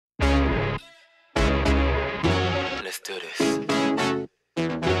Let's do this.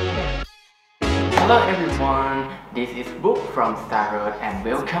 Hello everyone, this is Book from STAROAD and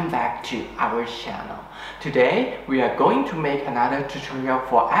welcome back to our channel. Today we are going to make another tutorial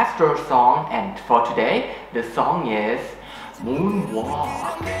for ASTRO song, and for today the song is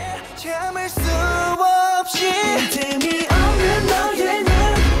Moonwalk.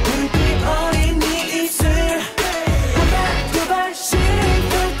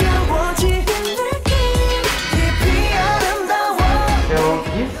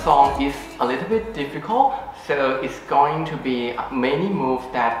 Song is a little bit difficult, so it's going to be many moves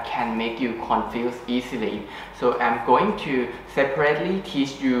that can make you confused easily. So I'm going to separately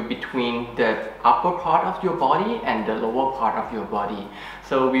teach you between the upper part of your body and the lower part of your body.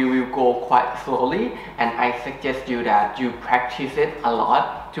 So we will go quite slowly, and I suggest you that you practice it a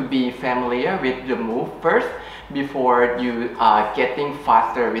lot to be familiar with the move first before you are getting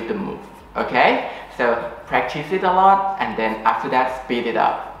faster with the move. Okay? So practice it a lot and then after that speed it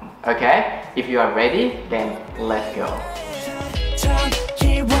up. Okay? If you are ready, then let's go.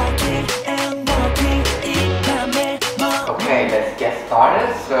 Okay, let's get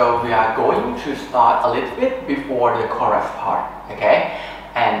started. So we are going to start a little bit before the chorus part. Okay?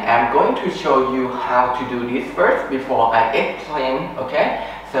 And I'm going to show you how to do this first before I explain. Okay?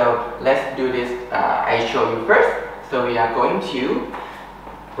 So let's do this. I show you first. So we are going to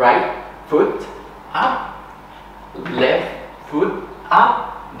right foot up, left foot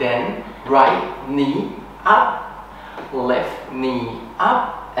up, then right knee up, left knee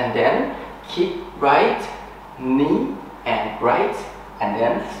up, and then kick right knee and right, and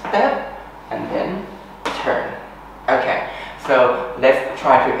then step, and then turn. Okay, so let's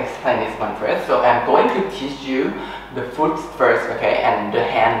try to explain this one first. So I'm going to teach you the foot first, okay, and the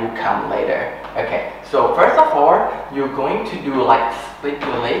hand will come later. Okay, so first of all, you're going to do like split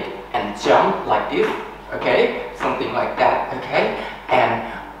your leg and jump like this, okay, something like that, okay. And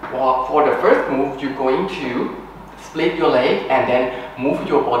for the first move, you're going to split your leg and then move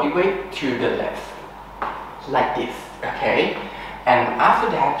your body weight to the left, like this, okay. And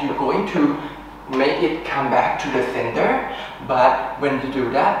after that, you're going to make it come back to the center, but when you do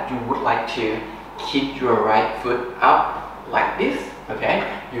that, you would like to kick your right foot up like this,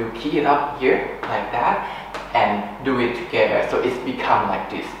 okay. You kick it up here like that and do it together, so it's become like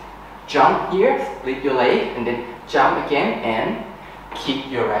this. Jump here, split your leg, and then jump again and kick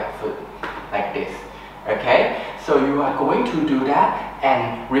your right foot like this. Okay, so you are going to do that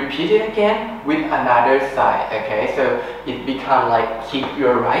and repeat it again with another side. Okay, so it becomes like kick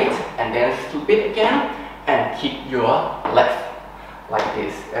your right and then split again and kick your left like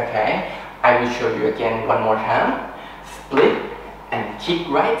this. Okay, I will show you again one more time. Split and kick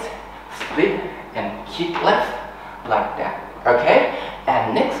right, split and kick left like that. Okay,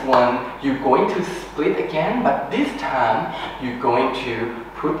 and next one, you're going to split again, but this time you're going to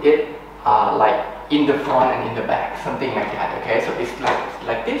put it like in the front and in the back, something like that. Okay, so it's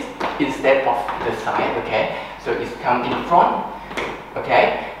like this instead of the side. Okay, so it's come in front,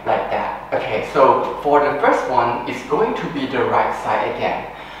 okay, like that. Okay, so for the first one, it's going to be the right side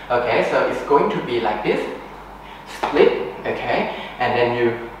again. Okay, so it's going to be like this, split, okay, and then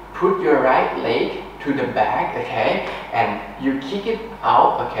you put your right leg to the back, okay, and you kick it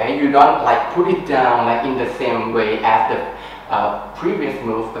out, okay. You don't like put it down like in the same way as the previous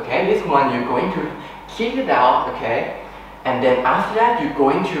move, okay. This one you're going to kick it out, okay, and then after that you're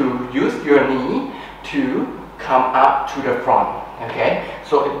going to use your knee to come up to the front, okay.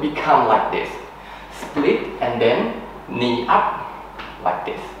 So it becomes like this, split and then knee up like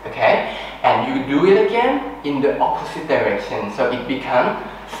this, okay, and you do it again in the opposite direction, so it becomes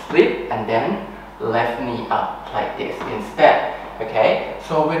split and then left knee up like this instead. Okay,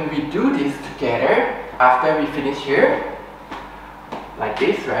 so when we do this together, after we finish here like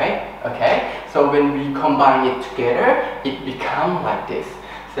this, right? Okay, so when we combine it together, it becomes like this.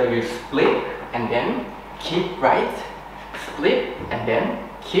 So you split and then kick right, split and then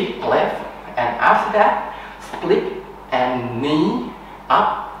kick left, and after that split and knee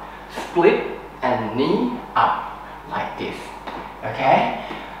up, split and knee up like this. Okay,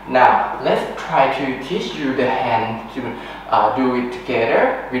 now let's try to teach you the hand to do it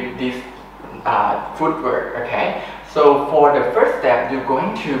together with this footwork. Okay, so for the first step, you're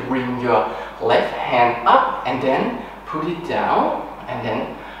going to bring your left hand up and then put it down, and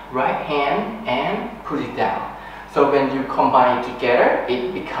then right hand and put it down. So when you combine it together,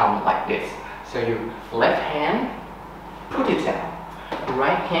 it becomes like this. So you left hand, put it down,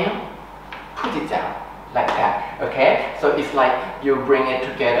 right hand, put it down, like that. Okay, so it's like you bring it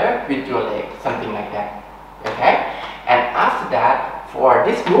together with your leg, something like that. Okay, and after that, for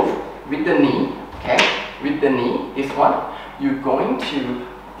this move with the knee, okay, with the knee, this one, you're going to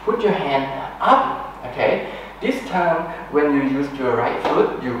put your hand up, okay? This time, when you use your right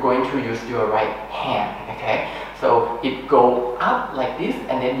foot, you're going to use your right hand, okay? So it go up like this,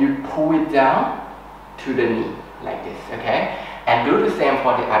 and then you pull it down to the knee, like this, okay? And do the same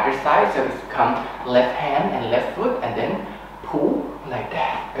for the other side, so it's become left hand and left foot, and then pull like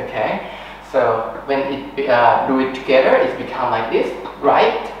that, okay? So when it do it together, it's become like this: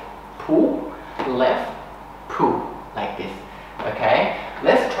 right, pull, left, pull, like this. Okay.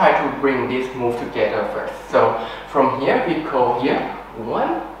 Let's try to bring this move together first. So from here we go here,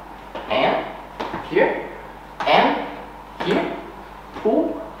 one, and here, and here,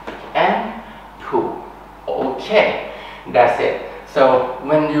 pull, and pull. Okay, that's it. So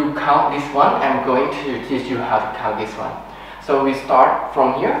when you count this one, I'm going to teach you how to count this one. So we start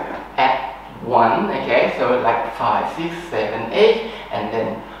from here at 1, okay, so like 5, 6, 7, 8, and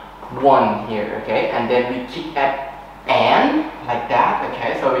then 1 here, okay, and then we kick at and like that,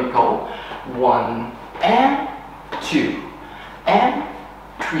 okay, so we go 1 and 2 and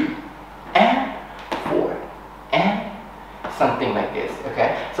 3 and 4 and something like this,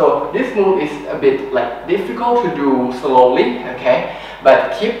 okay. So this move is a bit like difficult to do slowly, okay,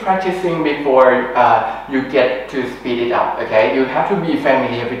 but keep practicing before you get to speed it up, okay. You have to be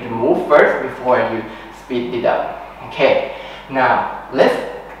familiar with the move first before you speed it up, okay. Now let's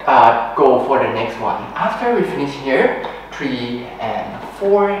go for the next one. After we finish here, 3 and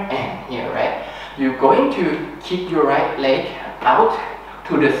 4 and here, right, you're going to kick your right leg out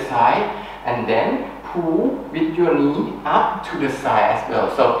to the side and then pull with your knee up to the side as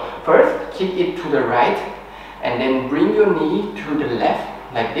well. So first kick it to the right and then bring your knee to the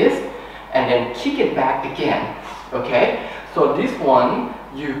left like this and then kick it back again, okay. So this one,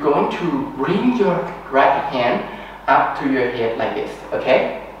 you're going to bring your right hand up to your head like this,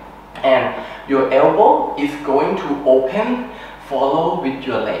 okay, and your elbow is going to open, follow with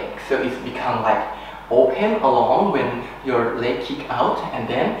your leg, so it's become like open along when your leg kick out, and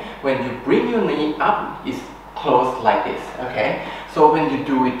then when you bring your knee up, it's closed like this, okay. So when you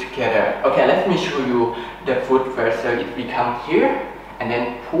do it together, okay, let me show you the foot first. So it becomes here and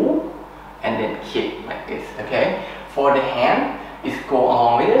then pull and then kick like this, okay. For the hand, it's go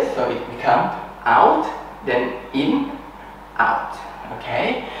along with it, so it becomes out, then in, out,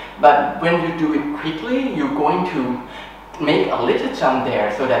 okay. But when you do it quickly, you're going to make a little jump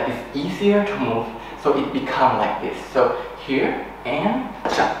there so that it's easier to move, so it becomes like this. So here and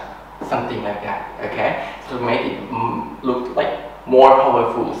jump, something like that, okay. So make it look like more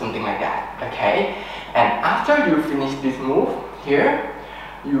powerful, something like that, okay. And after you finish this move here,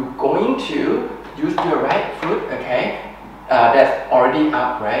 you're going to use your right foot, okay, that's already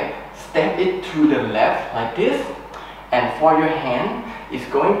up, right, step it to the left like this, and for your hand is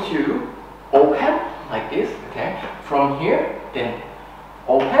going to open like this, okay, from here, then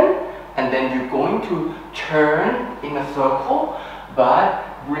open, and then you're going to turn in a circle, but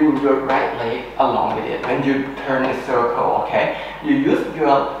bring your right leg along with it. When you turn the circle, okay, you use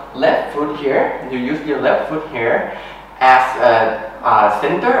your left foot here, as a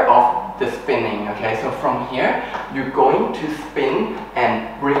center of the spinning, okay. So from here, you're going to spin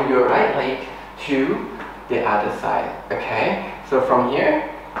and bring your right leg to the other side, okay. So from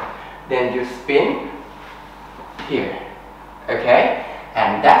here, then you spin here, okay,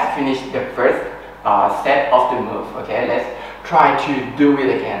 and that's finished the first set of the move, okay. Let's try to do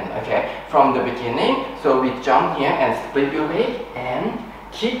it again, okay, from the beginning. So we jump here and split your leg and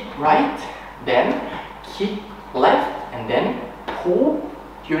kick right, then kick left, and then pull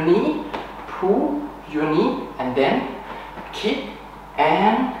your knee, and then kick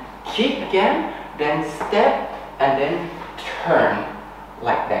and kick again, then step and then turn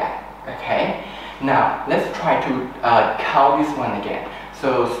like that, okay. Now let's try to count this one again.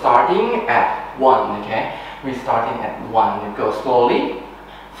 So starting at 1, okay, we're starting at 1, we go slowly,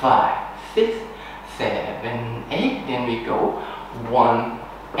 5, 6, 7, 8, then we go 1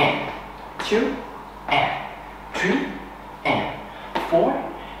 and 2 and 3 and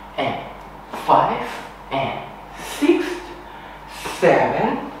 4 and 5 and 6,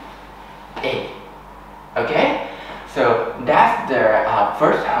 7, 8, okay. So that's the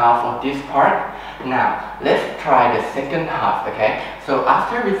first half of this part. Now let's try the second half, okay. So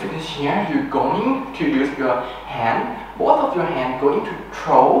after we finish here, you're going to use your hand, both of your hands going to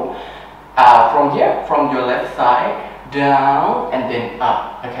throw from here, from your left side, down and then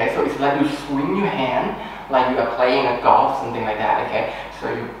up, okay. So it's like you swing your hand like you are playing a golf, something like that, okay. So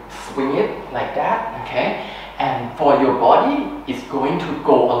you swing it like that, okay. And for your body, it's going to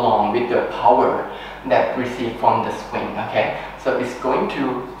go along with the power that received from the swing, okay. So it's going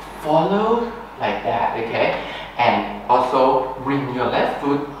to follow like that, okay? And also bring your left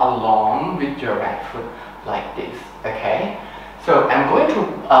foot along with your right foot like this, okay? So I'm going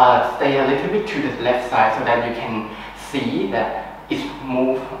to stay a little bit to the left side so that you can see that it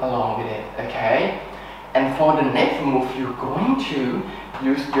moves along with it, okay? And for the next move, you're going to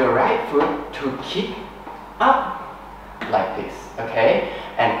use your right foot to kick up like this, okay?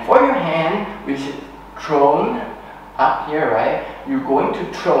 And for your hand, which is thrown up here, right? You're going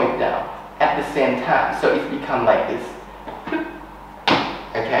to throw it down at the same time, so it becomes like this,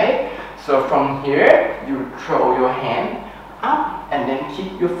 okay? So from here, you throw your hand up and then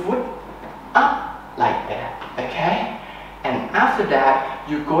kick your foot up like that, okay? And after that,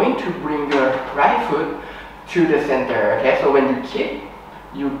 you're going to bring your right foot to the center, okay? So when you kick,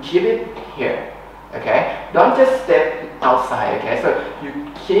 you keep it here, okay? Don't just step outside, okay? So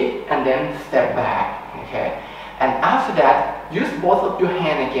you kick and then step back, okay? And after that, use both of your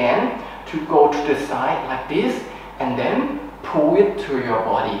hands again to go to the side like this and then pull it to your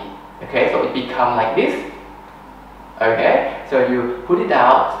body, okay? So it becomes like this, okay? So you put it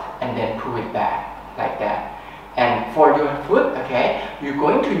out and then pull it back like that. And for your foot, okay, you're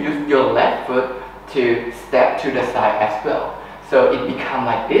going to use your left foot to step to the side as well. So it becomes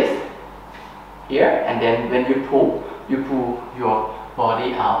like this here, and then when you pull your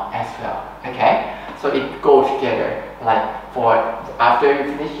body out as well, okay? So it goes together, like for after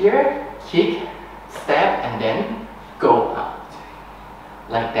you finish here, kick, step, and then go out,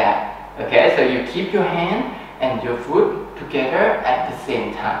 like that, okay? So you keep your hand and your foot together at the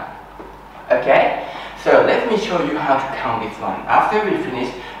same time, okay? So let me show you how to count this one. After we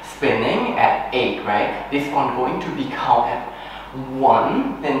finish spinning at 8, right? This one going to be count at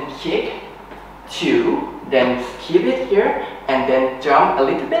 1, then kick, 2, then keep it here, and then jump a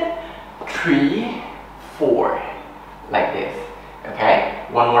little bit, 3, 4, like this, okay?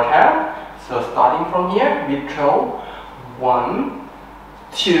 One more time. So starting from here, we throw 1,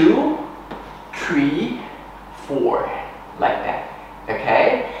 2, 3, 4, like that,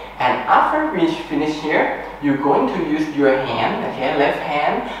 okay? And after we finish here, you're going to use your hand, okay, left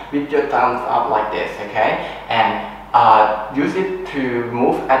hand with your thumbs up like this, okay, and use it to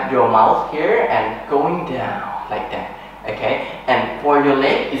move at your mouth here and going down like that, okay. And for your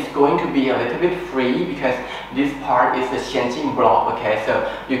leg, it's going to be a little bit free because this part is a changing block, okay. So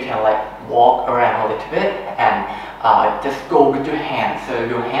you can like walk around a little bit and just go with your hand. So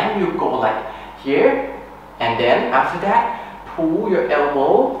your hand will go like here, and then after that, pull your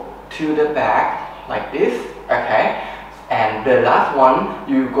elbow to the back like this, okay? And the last one,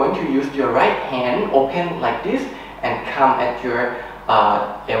 you're going to use your right hand open like this and come at your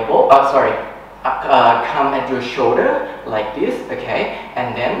elbow, come at your shoulder like this, okay?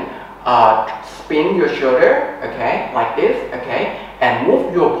 And then spin your shoulder, okay, like this, okay? And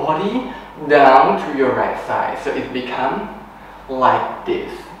move your body down to your right side, so it becomes like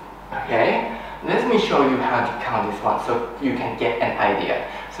this, okay? Let me show you how to count this one so you can get an idea.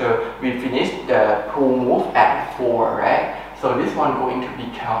 So we finished the pull move at 4, right? So this one going to be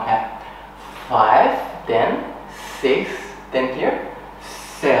count at 5, then 6, then here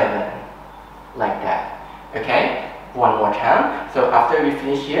 7, like that, okay? One more time. So after we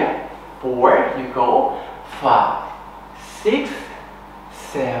finish here, 4, you go 5, 6,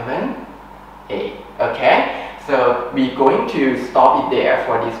 7, 8, okay? So we're going to stop it there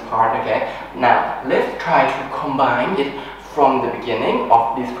for this part, okay? Now let's try to combine it from the beginning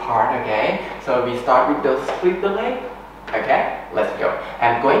of this part, okay? So we start with the split the leg, okay? Let's go.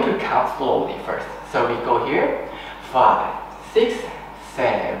 I'm going to count slowly first. So we go here, 5, 6,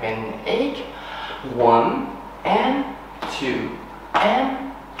 7, 8, 1, and 2,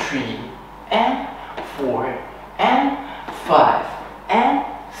 and 3, and 4, and 5, and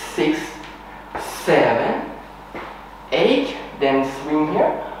 6, 7, 8, then swing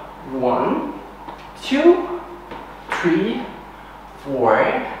here, 1, 2, 3, 4,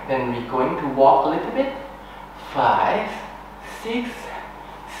 then we're going to walk a little bit, 5, 6,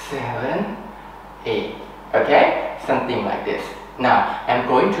 7, 8, okay? Something like this. Now, I'm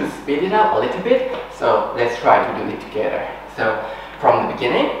going to speed it up a little bit, so let's try to do it together. So, from the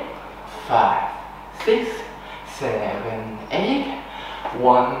beginning, 5, 6, 7, 8,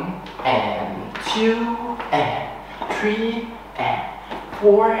 1, and 2, and 3, and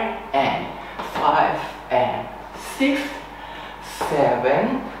 4, and 5, and 6,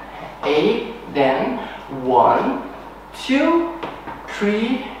 7, 8, then 1, 2,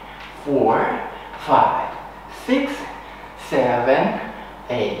 3, 4, 5, 6, 7,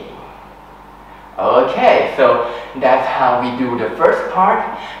 8. Okay, so that's how we do the first part.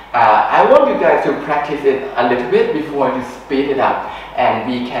 I want you guys to practice it a little bit before you speed it up, and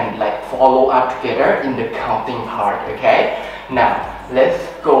we can like follow up together in the counting part, okay? Now, let's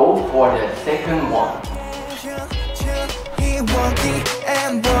go for the second one.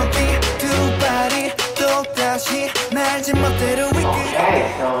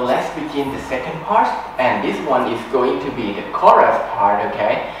 Okay, so let's begin the second part, and this one is going to be the chorus part,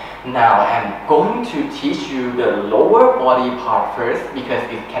 okay? Now I'm going to teach you the lower body part first because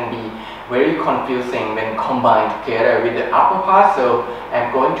it can be very confusing when combined together with the upper part, so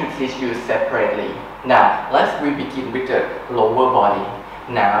I'm going to teach you separately. Now we begin with the lower body.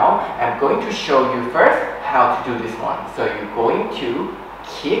 Now I'm going to show you first how to do this one. So you're going to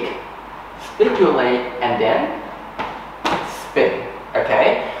kick, split your leg, and then spin.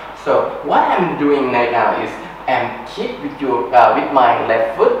 Okay, so what I'm doing right now is I'm kick with my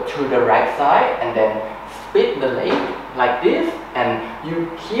left foot to the right side and then split the leg like this, and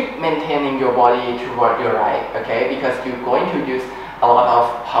you keep maintaining your body toward your right, okay, because you're going to use a lot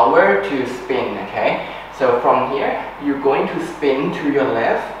of power to spin, okay. So from here you're going to spin to your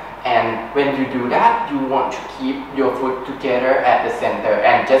left, and when you do that you want to keep your foot together at the center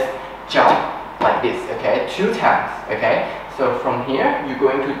and just jump like this, okay, 2 times, okay. So from here you're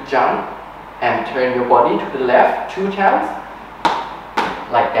going to jump and turn your body to the left 2 times,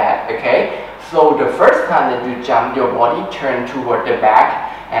 like that, okay? So the first time that you jump, your body turn toward the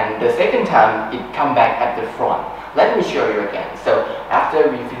back, and the second time it come back at the front. Let me show you again. So after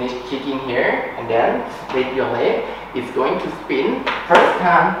we finish kicking here, and then split your leg, it's going to spin, first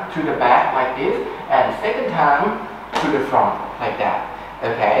time to the back like this, and second time to the front, like that,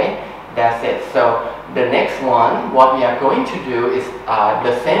 okay? That's it. So the next one, what we are going to do is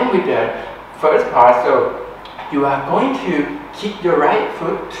the same with the first part. So you are going to kick your right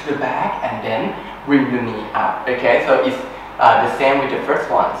foot to the back and then bring your knee up, okay? So it's the same with the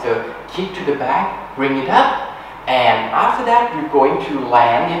first one. So kick to the back, bring it up, and after that you're going to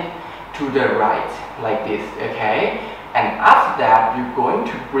land it to the right like this, okay? And after that you're going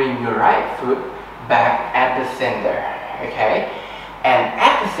to bring your right foot back at the center, okay? And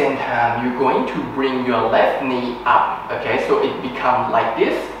at the same time you're going to bring your left knee up, okay? So it becomes like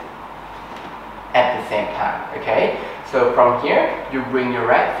this at the same time, okay? So from here you bring your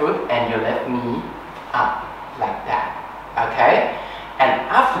right foot and your left knee up like that, okay? And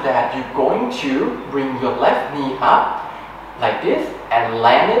after that you're going to bring your left knee up like this and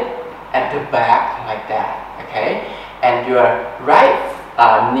land it at the back like that, okay? And your right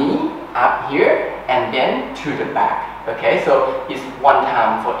knee up here and then to the back, okay? So it's 1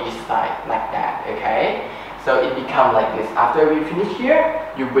 time for each side like that, okay? So it becomes like this. After we finish here,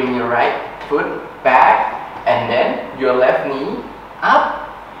 you bring your right foot back and then your left knee up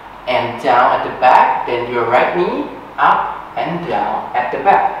and down at the back, then your right knee up and down at the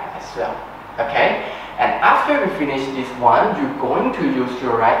back as well, okay? And after we finish this one, you're going to use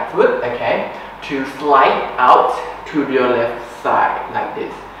your right foot, okay, to slide out to your left side like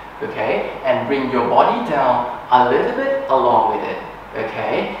this, okay? And bring your body down a little bit along with it,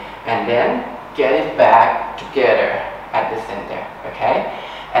 okay? And then get it back together at the center, okay?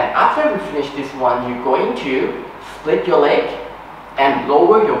 And after we finish this one, you're going to split your leg and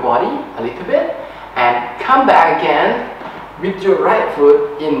lower your body a little bit and come back again with your right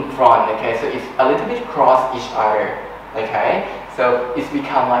foot in front, okay? So it's a little bit cross each other, okay? So it's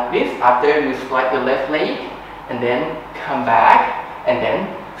become like this. After you slide your left leg and then come back and then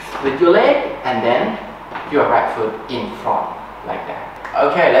split your leg and then your right foot in front like that.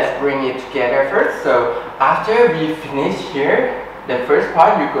 Okay, let's bring it together first. So after we finish here, the first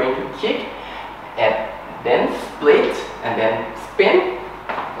part you're going to kick and then split and then spin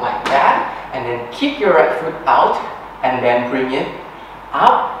like that, and then kick your right foot out and then bring it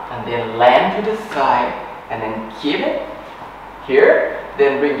up and then land to the side and then keep it here,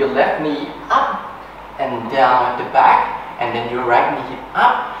 then bring your left knee up and down at the back, and then your right knee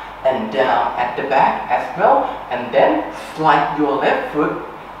up and down at the back as well, and then slide your left foot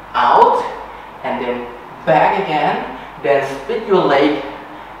out and then back again, then split your leg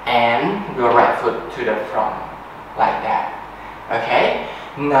and your right foot to the front like that, okay?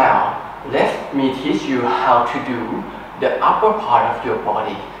 Now let me teach you how to do the upper part of your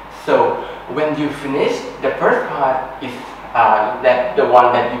body. So when you finish, the first part is the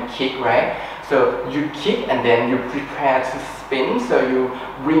one that you kick, right? So you kick and then you prepare to spin. So you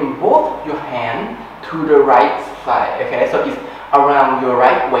bring both your hand to the right side, okay? So it's around your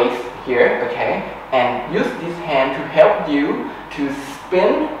right waist here, okay? And use this hand to help you to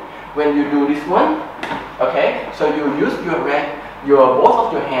spin when you do this one, okay? So you use both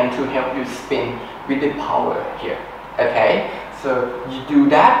of your hands to help you spin with the power here, okay? So you do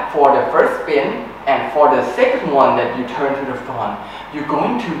that for the first spin, and for the second one that you turn to the front, you're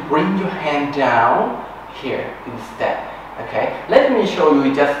going to bring your hand down here instead. Okay, let me show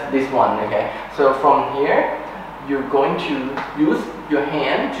you just this one. Okay, so from here you're going to use your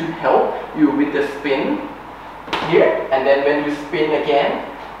hand to help you with the spin here, and then when you spin again,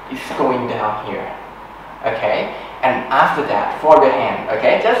 it's going down here. Okay, and after that, for the hand,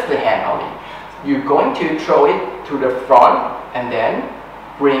 okay, just the hand only, you're going to throw it to the front and then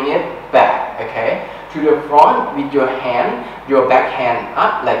bring it back. Okay, to the front with your hand, your back hand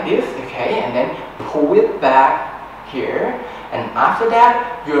up like this. Okay, and then pull it back here, and after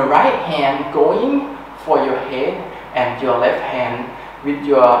that your right hand going for your head and your left hand with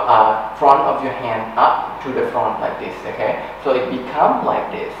your front of your hand up to the front like this. Okay, so it becomes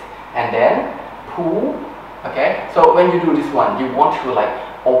like this, and then pull. Okay, so when you do this one, you want to like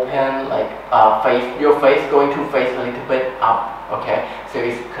open like face, your face going to face a little bit up. Okay, so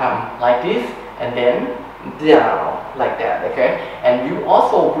it's come like this and then down like that. Okay, and you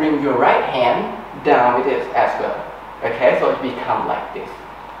also bring your right hand down with it as well. Okay, so it becomes like this.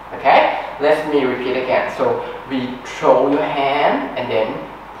 Okay, let me repeat again. So we throw your hand and then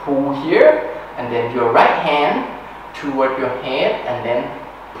pull here, and then your right hand toward your head and then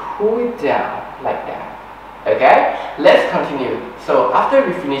pull it down like that. Okay, let's continue. So after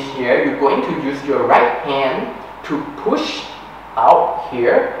we finish here, you're going to use your right hand to push out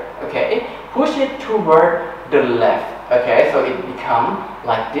here. Okay, push it toward the left. Okay, so it becomes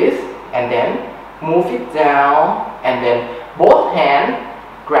like this, and then move it down, and then both hands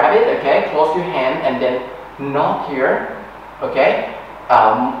grab it. Okay, close your hand and then knock here. Okay,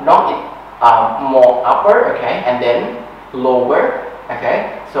 knock it more upper. Okay, and then lower.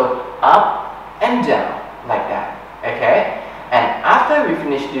 Okay, so up and down like that. Okay, and after we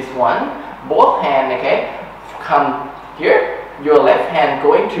finish this one, both hands, okay, come here. Your left hand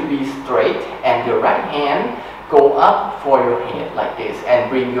going to be straight and your right hand go up for your head like this,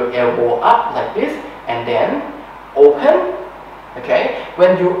 and bring your elbow up like this, and then open. Okay,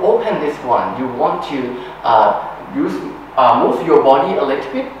 when you open this one, you want to move your body a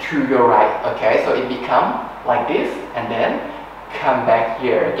little bit to your right. Okay, so it becomes like this, and then come back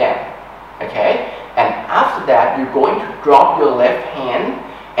here again. Okay, and after that you're going to drop your left hand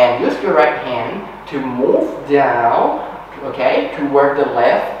and use your right hand to move down, okay, toward the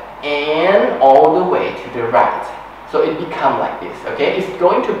left and all the way to the right. So it becomes like this. Okay, it's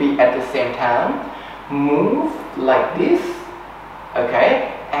going to be at the same time move like this.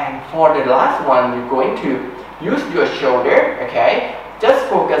 Okay, and for the last one, you're going to use your shoulder. Okay, just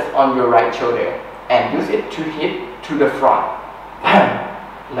focus on your right shoulder and use it to hit to the front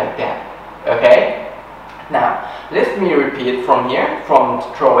like that. Okay, now let me repeat from here, from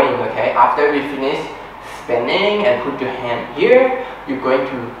throwing. Okay, after we finish spinning and put your hand here, you're going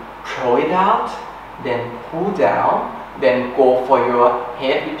to throw it out, then pull down, then go for your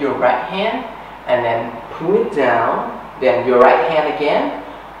head with your right hand, and then pull it down, then your right hand again,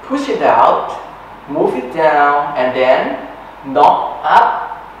 push it out, move it down, and then knock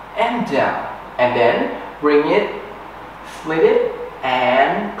up and down, and then bring it, split it,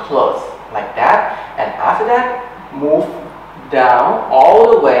 and close like that. And after that, move down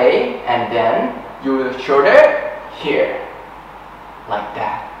all the way, and then your shoulder here like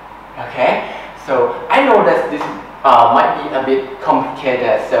that. Okay, so I know that this might be a bit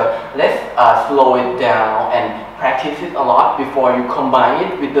complicated, so let's slow it down and practice it a lot before you combine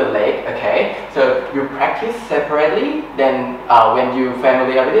it with the leg. Okay, so you practice separately, then when you're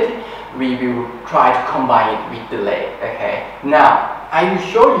familiar with it, we will try to combine it with the leg. Okay, now I will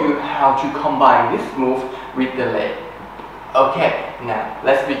show you how to combine this move with the leg. Okay, now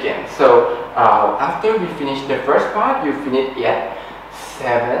let's begin. So after we finish the first part, you finish at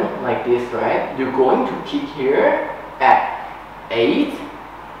 7 like this, right? You're going to kick here at 8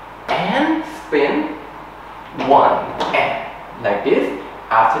 and spin 1 and like this.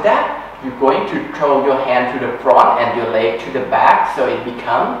 After that, you're going to throw your hand to the front and your leg to the back, so it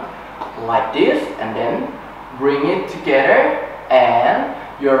becomes like this, and then bring it together, and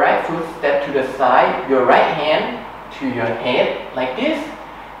your right foot step to the side, your right hand to your head like this,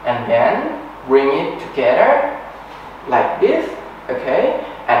 and then bring it together like this. Okay,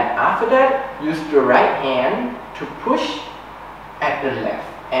 and after that, use your right hand to push at the left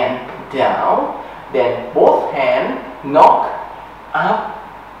and down, then both hands knock up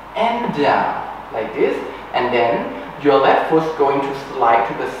and down like this, and then your left foot is going to slide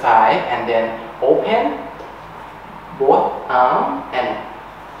to the side, and then open both arms and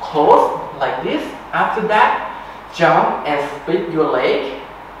close like this. After that, jump and split your leg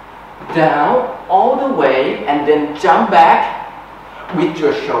down all the way, and then jump back with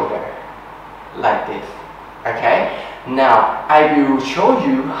your shoulder like this. Okay, Now I will show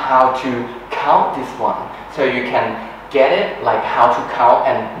you how to count this one, so you can get it, like how to count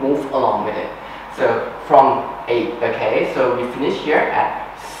and move along with it. So from 8, okay, so we finish here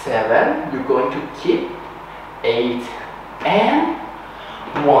at 7, you're going to keep 8 and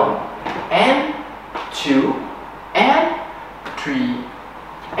 1 and 2 and 3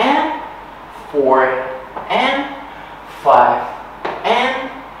 and 4 and 5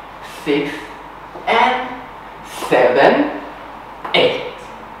 and 6 and 7, 8.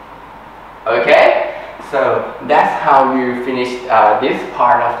 Okay, so that's how you finish this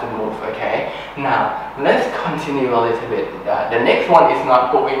part of the move. Okay, now let's continue a little bit. The next one is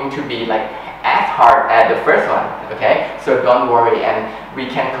not going to be like as hard as the first one. Okay, so don't worry, and we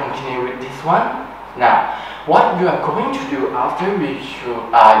can continue with this one. Now what you are going to do after you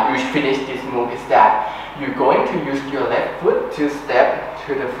finish this move is that you're going to use your left foot to step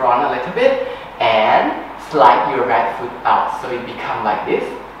to the front a little bit and slide your right foot out, so it becomes like this.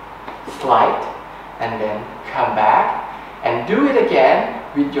 Slide and then come back and do it again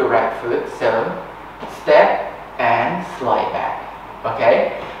with your right foot. So step and slide back.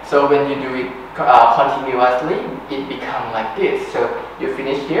 Okay, so when you do it continuously, it becomes like this. So you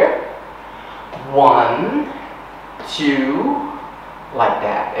finish here, 1, 2, like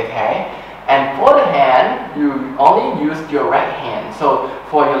that. Okay, and for the hand, you only use your right hand. So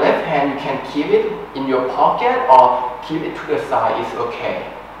for your left hand, you can keep it in your pocket or keep it to the side, is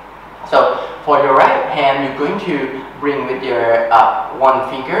okay. So for your right hand, you're going to bring with your one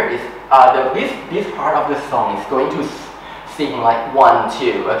finger. Is this part of the song is going to sing like 1,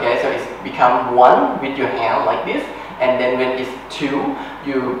 2. Okay, so it's become 1 with your hand like this, and then when it's 2,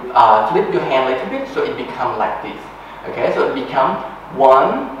 you flip your hand a little bit, so it becomes like this. Okay, so it becomes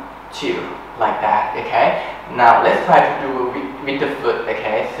 1, 2, like that. Okay, now let's try to do it with the foot.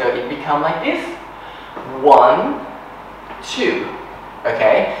 Okay, so it becomes like this, 1, 2.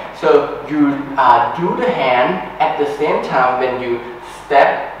 Okay, so you do the hand at the same time when you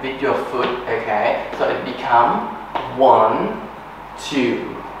step with your foot. Okay, so it becomes 1,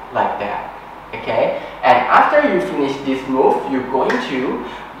 2, like that. Okay, and after you finish this move, you're going to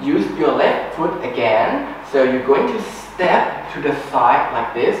use your left foot again. So you're going to step to the side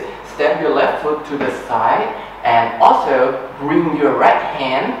like this, step your left foot to the side, and also bring your right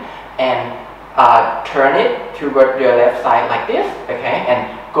hand and turn it toward your left side like this. Okay,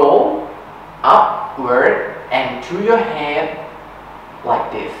 and go upward and to your head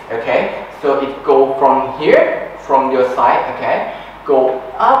like this. Okay, so it go from here, from your side. Okay, go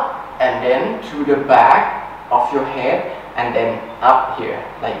up and then to the back of your head and then up here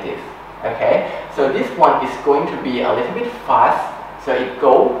like this. Okay, so this one is going to be a little bit fast, so it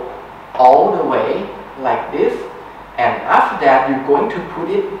go all the way like this, and after that you're going to put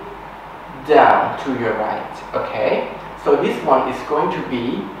it down to your right. Okay, so this one is going to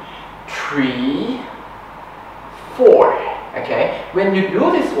be 3, 4. Okay, when you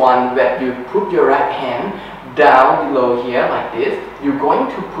do this one, that you put your right hand down below here like this, you're going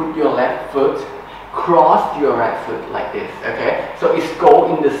to put your left foot cross your right foot like this. Okay, so it's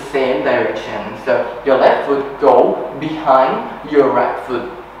go in the same direction, so your left foot go behind your right foot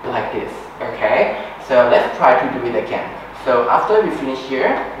like this. Okay, so let's try to do it again. So after we finish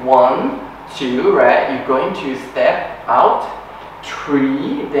here, 1, 2, right, you're going to step out,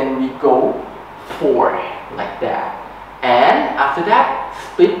 3, then we go 4 like that, and after that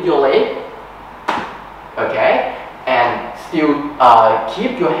split your leg. Okay, and still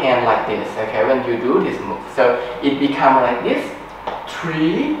keep your hand like this. Okay, when you do this move, so it becomes like this,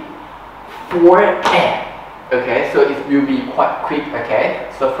 3, 4, and okay, so it will be quite quick.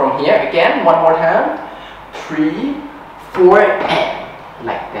 Okay, so from here again, one more time, 3, 4, and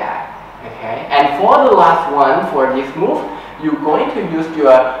like that. Okay, and for the last one, for this move, you're going to use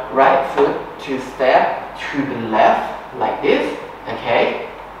your right foot to step to the left like this. Okay,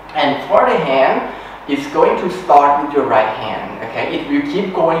 and for the hand, it's going to start with your right hand. Okay, it will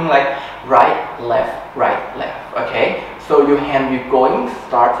keep going like right, left, right, left. Okay, so your hand will going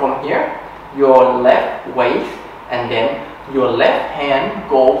start from here, your left waist, and then your left hand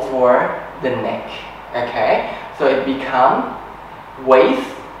go for the neck. Okay, so it becomes waist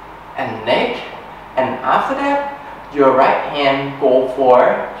and neck, and after that your right hand go for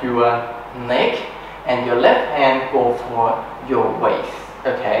your neck and your left hand go for your waist.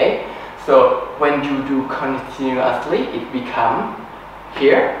 Okay, so when you do continuously, it becomes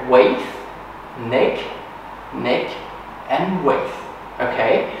here waist, neck, neck, and waist.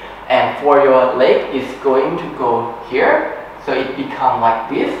 Okay, and for your leg is going to go here, so it becomes like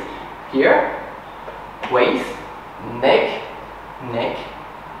this, here, waist, neck, neck,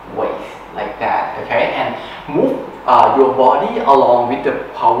 waist, like that. Okay, and move your body along with the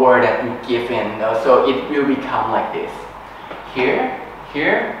power that you give in. So it will become like this. Here,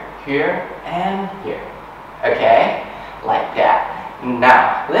 here, here, and here. Okay? Like that.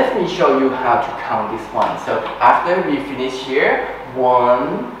 Now, let me show you how to count this one. So after we finish here,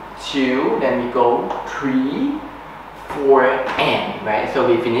 1, 2, then we go 3, 4, and, right? So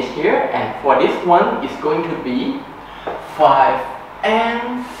we finish here, and for this one, it's going to be 5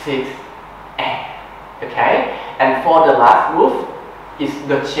 and 6 and, okay? And for the last move, is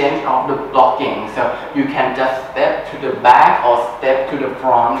the change of the blocking. So you can just step to the back or step to the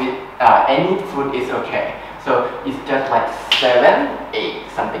front with any foot is okay. So it's just like 7, 8,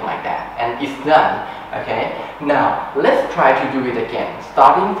 something like that, and it's done. Okay. Now let's try to do it again.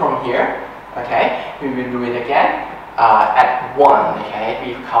 Starting from here. Okay. We will do it again at 1. Okay.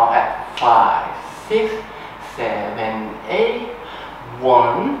 We count at 5, 6, 7, 8.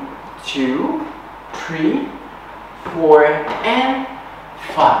 1, 2, 3, 4, and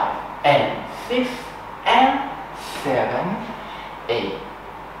 5, and 6, and 7, 8.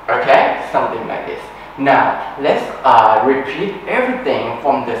 Okay, something like this. Now let's repeat everything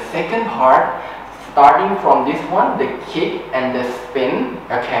from the second part, starting from this one, the kick and the spin.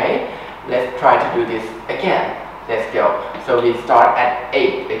 Okay, let's try to do this again. Let's go. So we start at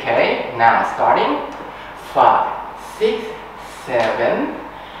 8. Okay, now starting 5, 6, 7,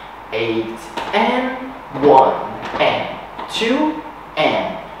 8, and 1, and 2,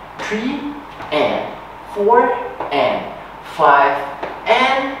 and 3, and 4, and 5,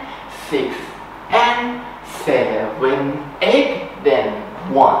 and 6, and 7, 8, then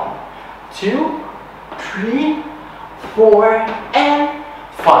 1, 2, 3, 4, and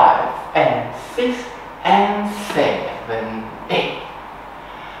 5, and 6, and 7, 8.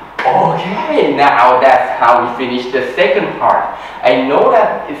 Okay, now that's how we finish the second part. I know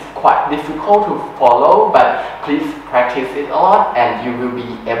that it's quite difficult to follow, but please practice it a lot and you will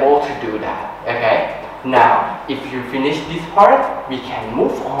be able to do that. Okay? Now, if you finish this part, we can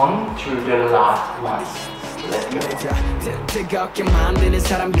move on to the last one. Let's go.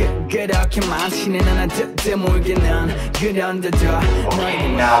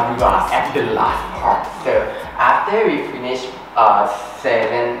 Okay, now we are at the last part. So after we finish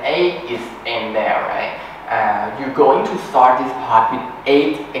 7, 8 is in there, right? You're going to start this part with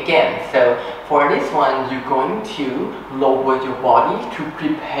 8 again. So for this one, you're going to lower your body to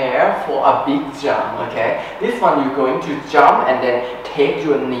prepare for a big jump. Okay, this one you're going to jump and then take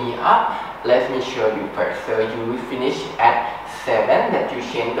your knee up. Let me show you first. So you will finish at 7, that you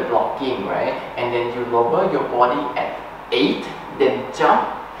change the blocking, right? And then you lower your body at 8, then jump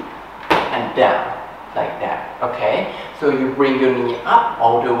and down like that. Okay, so you bring your knee up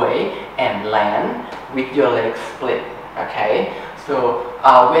all the way and land with your legs split. Okay, so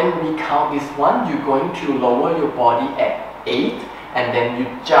when we count this one, you're going to lower your body at 8, and then you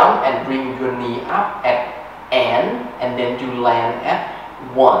jump and bring your knee up at N, and then you land at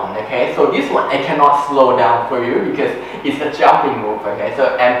 1. Okay, so this one I cannot slow down for you because it's a jumping move. Okay,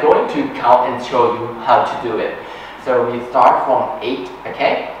 so I'm going to count and show you how to do it. So we start from 8.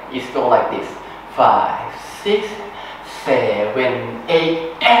 Okay, it's go like this: 5, 6, 7,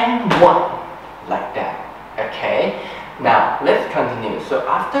 8, and 1, like that. Okay, now let's continue. So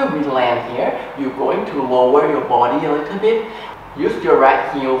after we land here, you're going to lower your body a little bit. Use your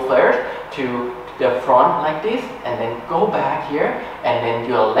right heel first to the front like this, and then go back here, and then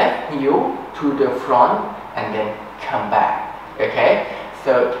your left heel to the front, and then come back. Okay,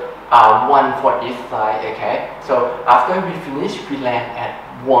 so one for each side. Okay, so after we finish, we land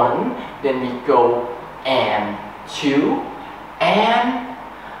at 1, then we go and 2, and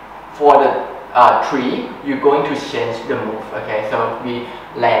for the 3, you're going to change the move. Okay, so we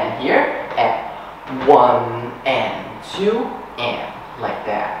land here at 1 and 2 and like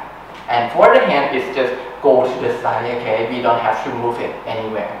that. And for the hand, it's just go to the side. Okay, we don't have to move it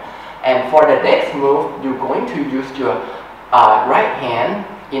anywhere. And for the next move, you're going to use your right hand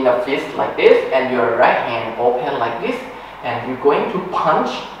in a fist like this, and your right hand open like this, and you're going to punch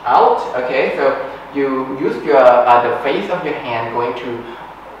out. Okay, so you use your the face of your hand going to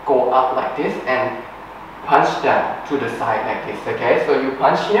go up like this and punch down to the side like this. Okay, so you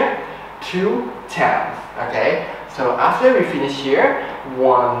punch here 2 times. Okay, so after we finish here,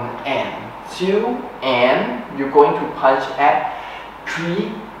 1 and 2, and you're going to punch at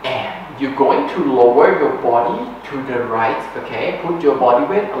 3, and you're going to lower your body to the right. Okay, put your body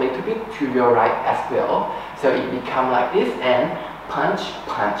weight a little bit to your right as well, so it become like this, and punch,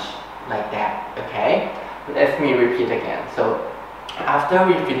 punch like that. Okay, let me repeat again. So after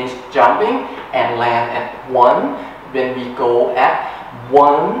we finish jumping and land at 1, then we go at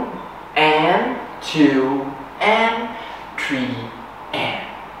 1 and 2 and 3 and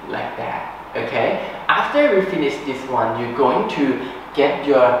like that. Okay, after we finish this one, you're going to get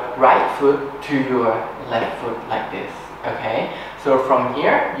your right foot to your left foot like this. Okay, so from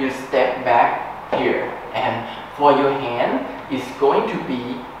here you step back here, and for your hand it's going to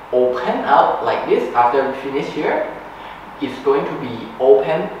be open out like this. After we finish here, it's going to be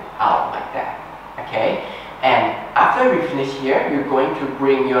open out like that. Okay, and after we finish here, you're going to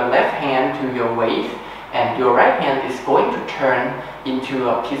bring your left hand to your waist, and your right hand is going to turn into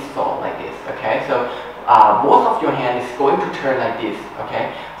a pistol like this. Okay, so both of your hands is going to turn like this.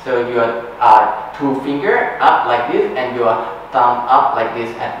 Okay, so your 2 finger up like this and your thumb up like this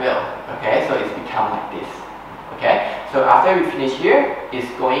as well. Okay, so it's become like this. Okay, so after we finish here, it's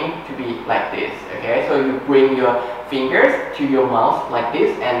going to be like this. Okay, so you bring your fingers to your mouth like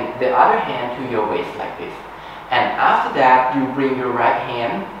this and the other hand to your waist like this. And after that, you bring your right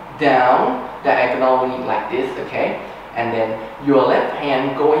hand down diagonally like this. Okay, and then your left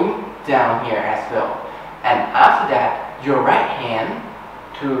hand going down here as well. And after that, your right hand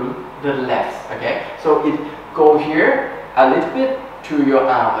to the left. Okay, so it go here a little bit to your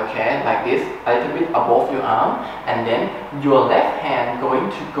arm. Okay, like this, a little bit above your arm, and then your left hand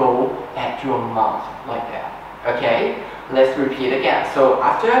going to go at your mouth like that. Okay, let's repeat again. So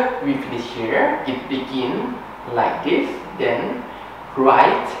after we finish here, it begin like this, then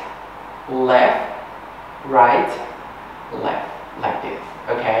right, left, like this.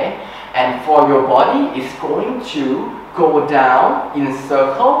 Okay, and for your body, it's going to go down in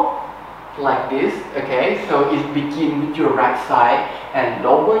circle like this. Okay, so it begin with your right side and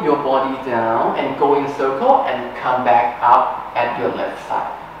lower your body down and go in circle and come back up at your left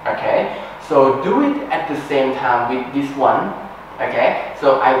side. Okay, so do it at the same time with this one. Okay,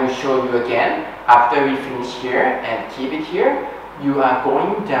 so I will show you again. After we finish here and keep it here, you are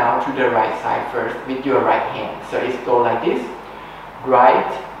going down to the right side first with your right hand. So it's go like this,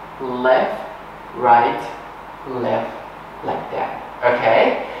 right, left, like that.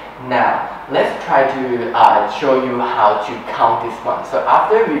 Okay, now let's try to show you how to count this one. So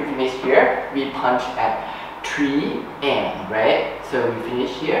after we finish here, we punch at 3 and, right? So we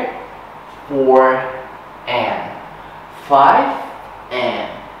finish here, 4 and, 5 and,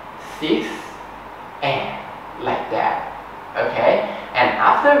 6 and, like that. Okay, and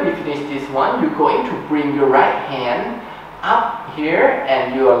after we finish this one, you're going to bring your right hand up here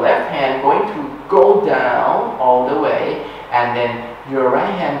and your left hand going to go down all the way, and then your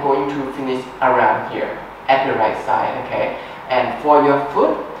right hand going to finish around here at the right side. Okay, and for your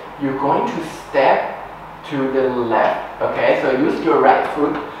foot, you're going to step to the left. Okay, so use your right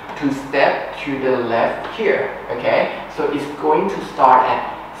foot to step to the left here. Okay, so it's going to start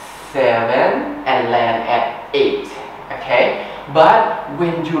at 7 and land at 8. Okay, but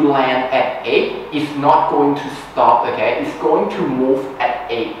when you land at 8, it's not going to stop. Okay, it's going to move at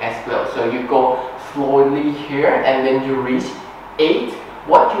 8 as well. So you go slowly here, and when you reach 8,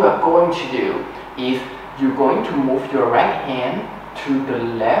 what you are going to do is you're going to move your right hand to the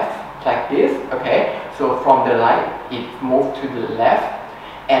left like this. Okay, so from the right it moves to the left,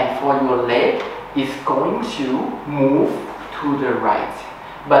 and for your leg it's going to move to the right.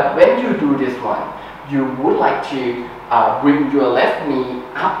 But when you do this one, you would like to bring your left knee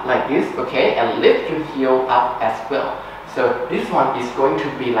up like this, okay, and lift your heel up as well. So this one is going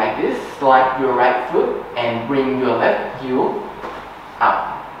to be like this, slide your right foot and bring your left heel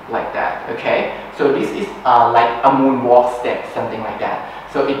up like that. Okay, so this is like a moonwalk step, something like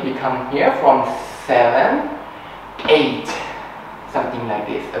that. So it becomes here from 7, 8, something like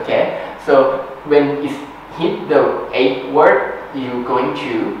this. Okay, so when it hit the 8 word, you're going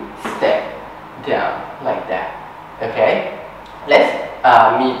to step down like that. Okay, let's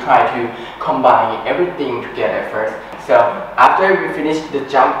me try to combine everything together first. So after we finish the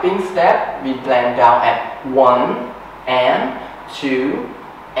jumping step, we land down at 1 and 2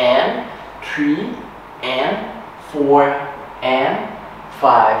 and 3 and 4 and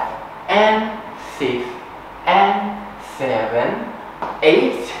 5 and 6 and 7,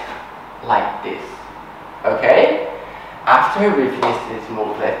 8, like this. Okay, after we finish this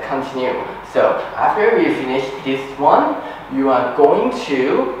move, let's continue. So after we finish this one, you are going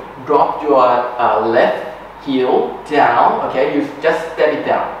to drop your left heel down. Okay, you just step it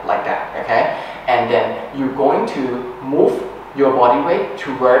down like that. Okay, and then you're going to move your body weight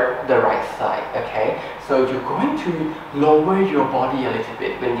toward the right side. Okay, so you're going to lower your body a little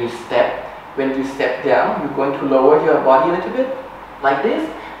bit when you step. When you step down, you're going to lower your body a little bit like this,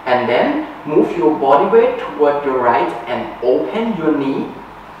 and then move your body weight toward your right and open your knee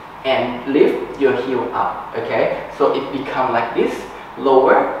and lift your heel up. Okay, so it becomes like this,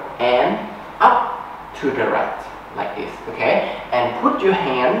 lower and up to the right, like this, okay? And put your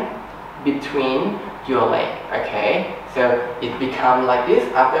hand between your leg, okay? So it becomes like this.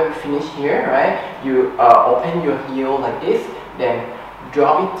 After we finish here, right? You open your heel like this, then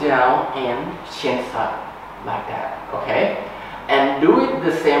drop it down and change side, like that, okay? And do it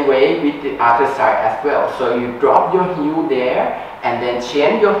the same way with the other side as well. So you drop your heel there, and then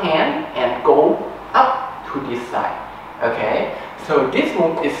change your hand and go up to this side, okay? So this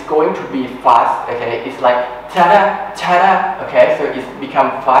move is going to be fast, okay? It's like ta-da, ta-da, okay? So it's become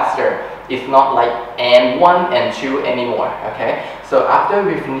faster. It's not like and 1 and 2 anymore, okay? So after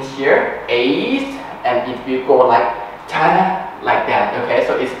we finish here, 8, and it will go like ta-da, like that, okay?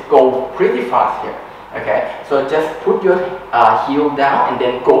 So it's go pretty fast here, okay? So just put your heel down and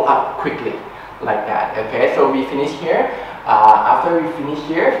then go up quickly, like that, okay? So we finish here. After we finish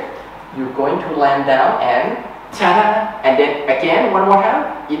here, you're going to land down and ta-da, and then again one more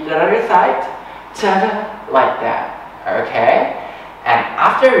time, in the other side, ta-da, like that, okay? And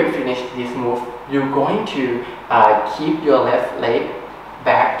after you finish this move, you're going to keep your left leg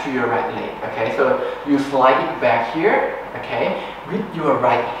back to your right leg, okay? So you slide it back here, okay, with your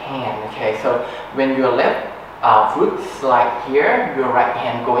right hand, okay? So when your left foot slide here, your right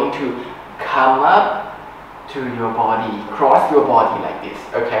hand going to come up to your body, cross your body like this,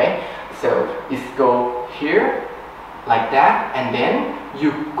 okay? So it's go here, like that, and then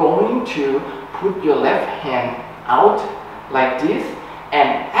you're going to put your left hand out like this, and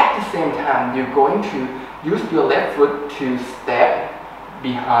at the same time you're going to use your left foot to step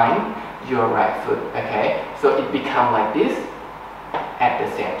behind your right foot, okay? So it becomes like this at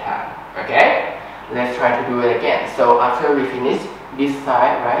the same time, okay? Let's try to do it again. So after we finish this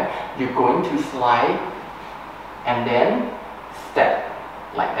side, right, you're going to slide and then step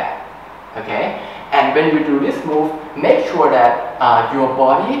like that, okay? And when you do this move, make sure that your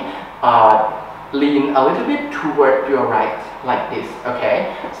body lean a little bit toward your right, like this,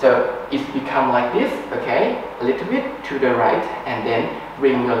 okay? So it's become like this, okay? A little bit to the right, and then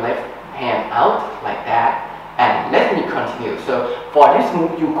bring your left hand out like that. And let me continue. So for this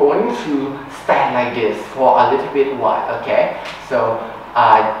move, you're going to stand like this for a little bit while, okay? So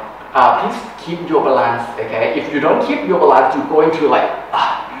please keep your balance, okay? If you don't keep your balance, you're going to like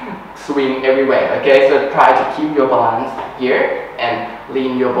swing everywhere, okay? So try to keep your balance here and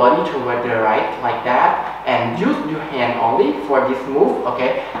lean your body toward the right like that, and use your hand only for this move,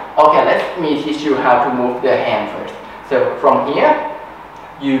 okay? Okay, let me teach you how to move the hand first. So from here,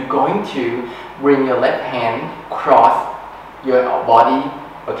 you're going to bring your left hand cross your body,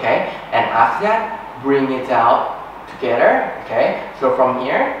 okay? And after that, bring it out together, okay? So from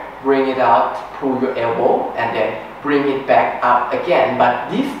here, bring it out, pull your elbow, and then bring it back up again. But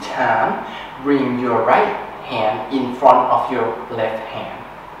this time, bring your right hand in front of your left hand,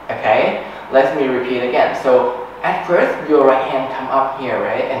 okay? Let me repeat again. So at first, your right hand come up here,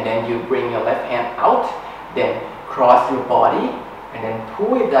 right? And then you bring your left hand out, then cross your body, and then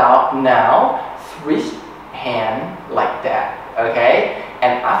pull it out. Now switch hand like that, okay?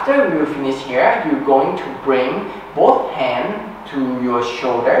 And after you finish here, you're going to bring both hands to your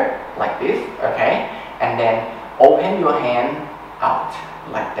shoulder like this, okay? And then open your hand out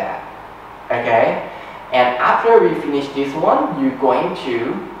like that, okay? And after we finish this one, you're going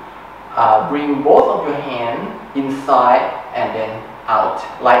to bring both of your hands inside and then out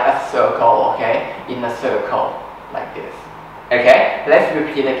like a circle, okay? In a circle like this. Okay, let's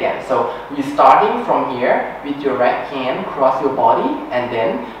repeat again. So you're starting from here with your right hand, cross your body, and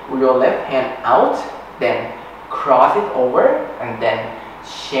then with your left hand out, then cross it over, and then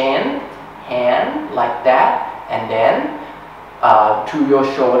chain hand like that, and then to your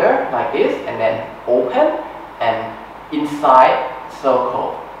shoulder like this, and then open and inside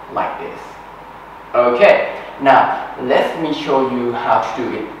circle like this. Okay, now let me show you how to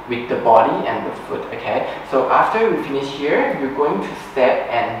do it with the body and the foot, okay? So after we finish here, you're going to step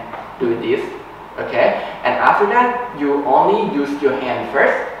and do this, okay? And after that, you only use your hand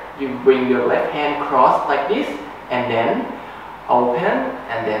first. You bring your left hand cross like this, and then open,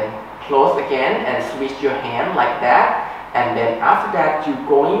 and then close again, and switch your hand like that. And then after that, you're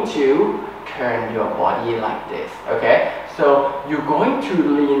going to turn your body like this, okay? So you're going to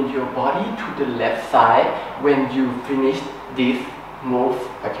lean your body to the left side when you finish this move,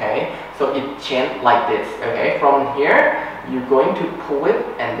 okay? So it changes like this, okay? From here, you're going to pull it,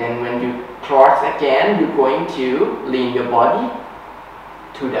 and then when you cross again, you're going to lean your body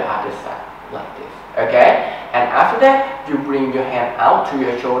to the other side like this, okay? And after that, you bring your hand out to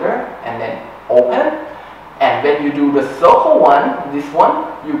your shoulder and then open. And when you do the circle one, this one,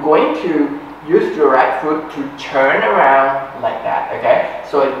 you're going to use your right foot to turn around like that, okay?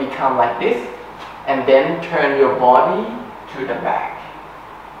 So it becomes like this, and then turn your body to the back.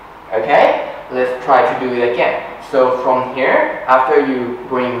 Okay, let's try to do it again. So from here, after you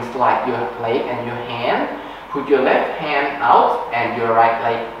slide your leg and your hand, put your left hand out and your right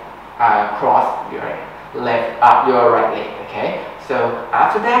leg cross your your right leg. Okay, so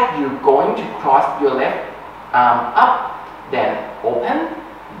after that you're going to cross your left arm up, then open,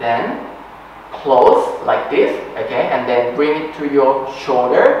 then close like this. Okay, and then bring it to your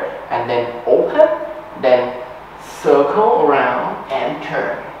shoulder and then open, then circle around and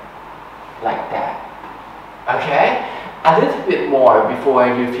turn like that. Okay, a little bit more before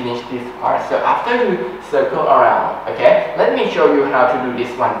you finish this part. So after you circle around, okay, let me show you how to do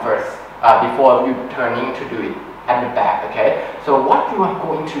this one first before you turning to do it at the back. Okay, so what you are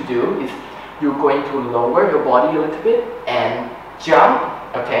going to do is you're going to lower your body a little bit and jump.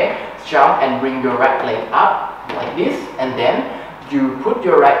 Okay, jump and bring your right leg up like this, and then you put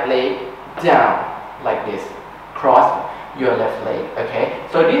your right leg down like this, cross your left leg. Okay,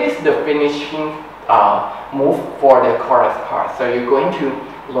 so this is the finishing move for the chorus part. So you're going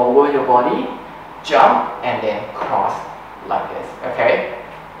to lower your body, jump, and then cross like this. Okay,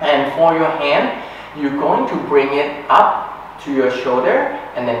 and for your hand, you're going to bring it up to your shoulder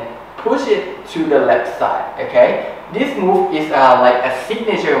and then push it to the left side. Okay, this move is like a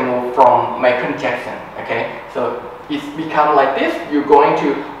signature move from Michael Jackson. Okay, so it's become like this. You're going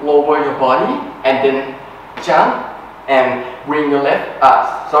to lower your body and then jump and bring your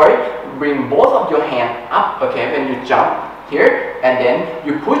bring both of your hands up. Okay, when you jump here, and then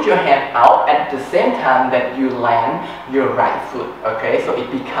you put your hand out at the same time that you land your right foot. Okay, so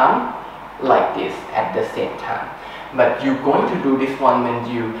it becomes like this at the same time. But you're going to do this one when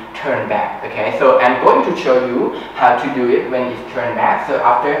you turn back. Okay, so I'm going to show you how to do it when it's turned back. So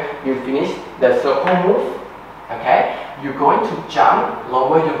after you finish the circle move, okay, you're going to jump,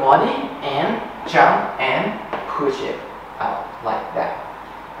 lower your body, and jump and push it out like that.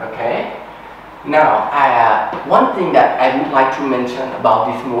 Okay, now one thing that I would like to mention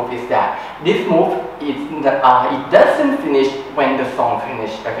about this move is that this move it doesn't finish when the song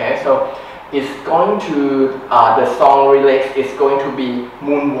finishes. Okay, so it's going to the song relates is going to be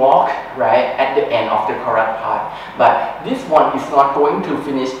Moonwalk right at the end of the chorus part, but this one is not going to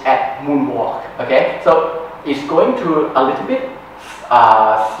finish at Moonwalk. Okay, so it's going to a little bit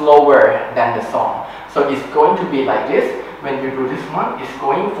slower than the song. So it's going to be like this. When you do this one, it's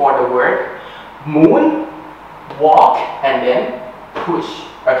going for the word moon, walk, and then push.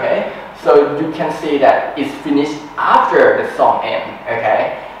 Okay, so you can see that it's finished after the song ends.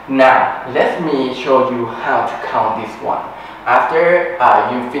 Okay, now let me show you how to count this one. After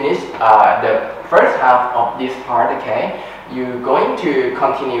you finish the first half of this part, okay, you're going to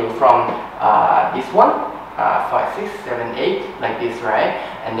continue from this one, 5, 6, 7, 8, like this, right?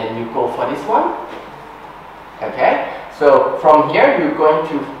 And then you go for this one. Okay, so from here you're going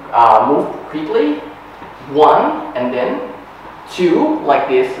to move quickly, 1 and then 2 like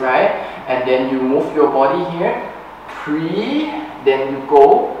this, right? And then you move your body here, 3, then you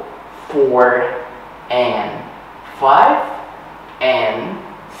go 4 and 5 and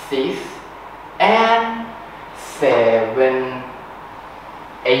 6 and 7,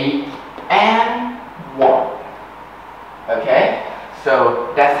 8 and 1. Okay,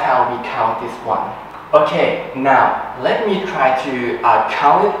 so that's how we count this one. Okay, now let me try to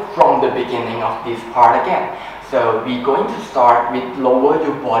count it from the beginning of this part again. So we're going to start with lower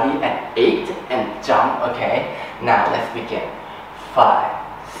your body at 8 and jump. Okay, now let's begin.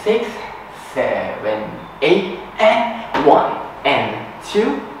 5, 6, 7, 8 and 1 and 2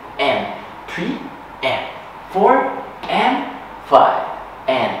 and 3 and 4 and 5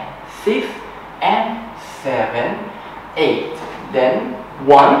 and 6 and 7, 8. Then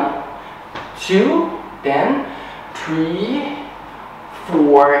 1, 2, then 3,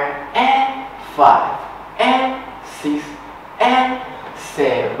 4 and 5 and 6 and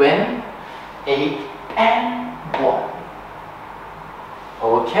 7, 8 and 1.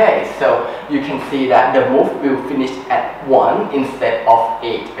 Okay, so you can see that the move will finish at 1 instead of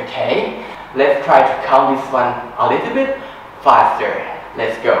 8. Okay, let's try to count this one a little bit faster.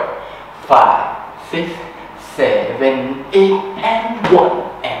 Let's go. 5, 6, 7, 8 and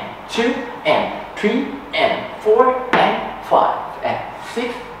 1 and 2 and 3 and 4 and 5 and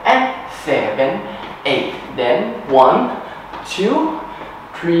 6 and 7, 8. Then 1, 2,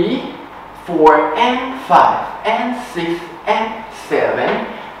 3, 4 and 5 and 6 and 7,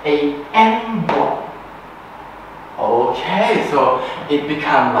 8 and 1. Okay, so it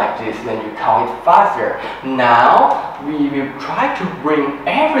becomes like this when you count it faster. Now we will try to bring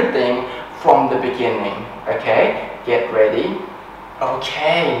everything from the beginning. Okay, get ready.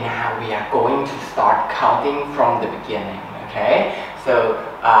 Okay, now we are going to start counting from the beginning. Okay, so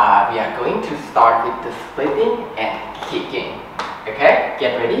we are going to start with the splitting and kicking. Okay,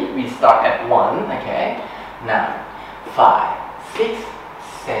 get ready. We start at 1. Okay, now 5, 6,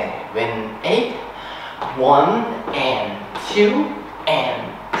 7, 8. 1 and 2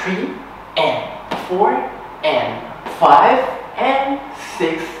 and 3 and 4 and 5 and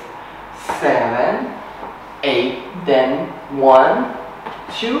 6, 7, 8, then 1,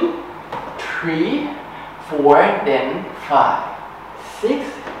 2, 3, 4, then 5, 6,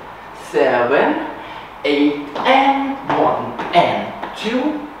 7, 8, and 1 and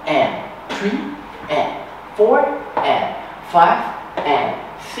 2 and 3 and 4 and 5 and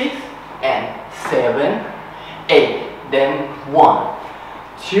 6 and 7, 8, then 1,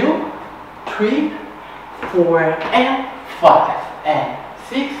 2, 3, 4 and 5 and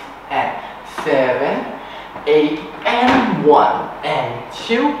 6 and 7, 8 and 1 and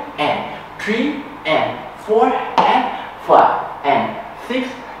 2 and 3 and 4 and 5 and 6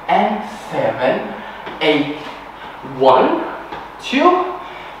 and 7, 8, 1, 2,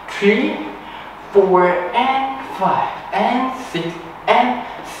 3, 4 and 5 and 6 and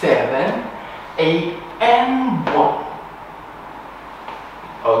 7, 8 and 1.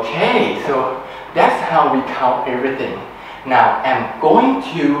 Okay, so that's how we count everything. Now I'm going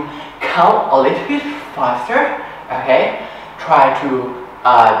to count a little bit faster. Okay, try to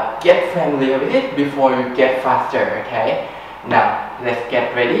get familiar with it before you get faster. Okay, now let's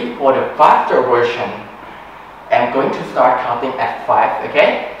get ready for the faster version. I'm going to start counting at 5.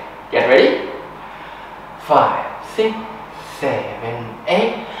 Okay, get ready. 5, 6, 7,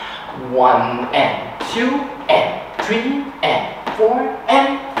 8. 1 and 2 and 3 and 4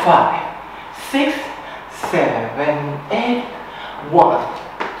 and 5, 6, 7, 8, 1,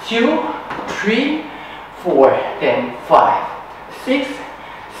 2, 3, 4, then 5, 6,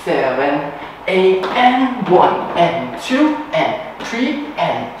 7, 8 and 1 and 2 and 3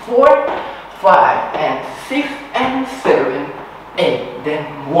 and 4, 5 and 6 and 7, 8,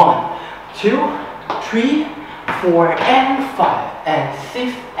 then 1, 2, 3, 4 and 5 and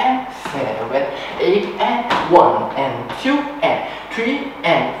 6 and 7, 8 and 1 and 2 and 3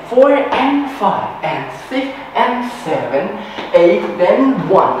 and 4 and 5 and 6 and 7, 8, then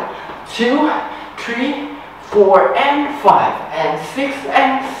 1, 2, 3, 4 and 5 and 6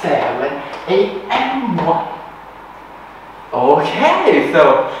 and 7, 8 and 1. Okay, so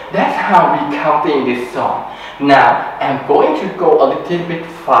that's how we counting this song. Now I'm going to go a little bit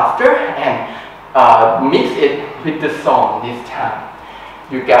faster and mix it with the song this time.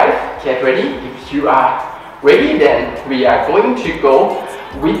 You guys get ready? If you are ready, then we are going to go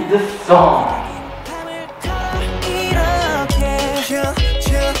with the song.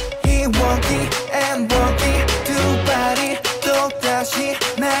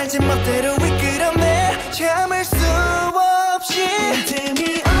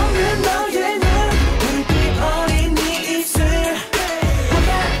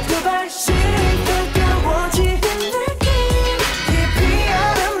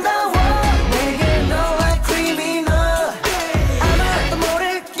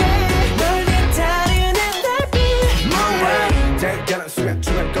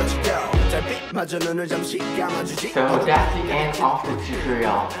 So that's the end of the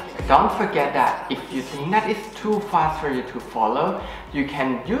tutorial. Don't forget that if you think that it's too fast for you to follow, you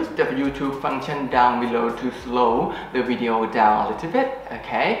can use the YouTube function down below to slow the video down a little bit,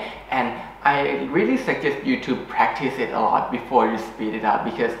 okay? And I really suggest you to practice it a lot before you speed it up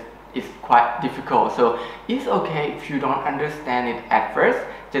because it's quite difficult. So it's okay if you don't understand it at first,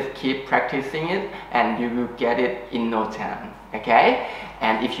 just keep practicing it and you will get it in no time, okay?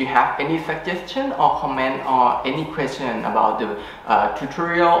 And if you have any suggestion or comment or any question about the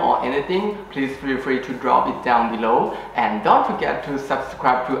tutorial or anything, please feel free to drop it down below. And don't forget to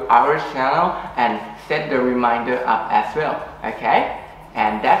subscribe to our channel and set the reminder up as well, okay?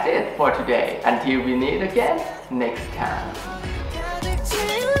 And that's it for today. Until we meet again next time.